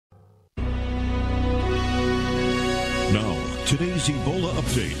Today's Ebola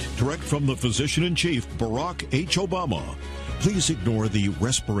update, direct from the physician-in-chief, Barack H. Obama. Please ignore the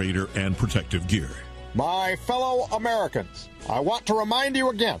respirator and protective gear. My fellow Americans, I want to remind you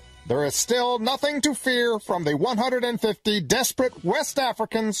again, there is still nothing to fear from the 150 desperate West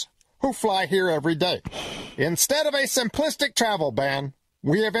Africans who fly here every day. Instead of a simplistic travel ban,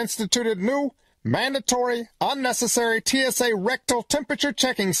 we have instituted new, mandatory, unnecessary TSA rectal temperature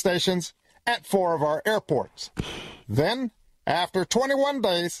checking stations at 4 of our airports. Then, after 21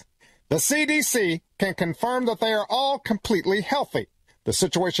 days, the CDC can confirm that they are all completely healthy. The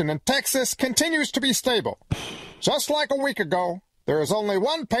situation in Texas continues to be stable. Just like a week ago, there is only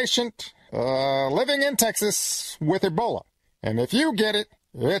one patient living in Texas with Ebola. And if you get it,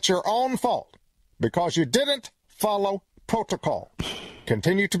 it's your own fault because you didn't follow protocol.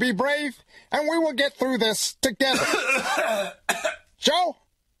 Continue to be brave, and we will get through this together. Joe,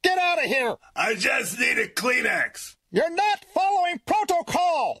 get out of here. I just need a Kleenex. You're not following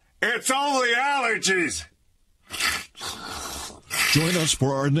protocol. It's only allergies. Join us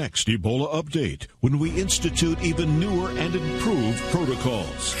for our next Ebola update when we institute even newer and improved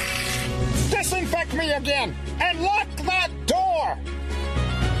protocols. Disinfect me again and lock that door.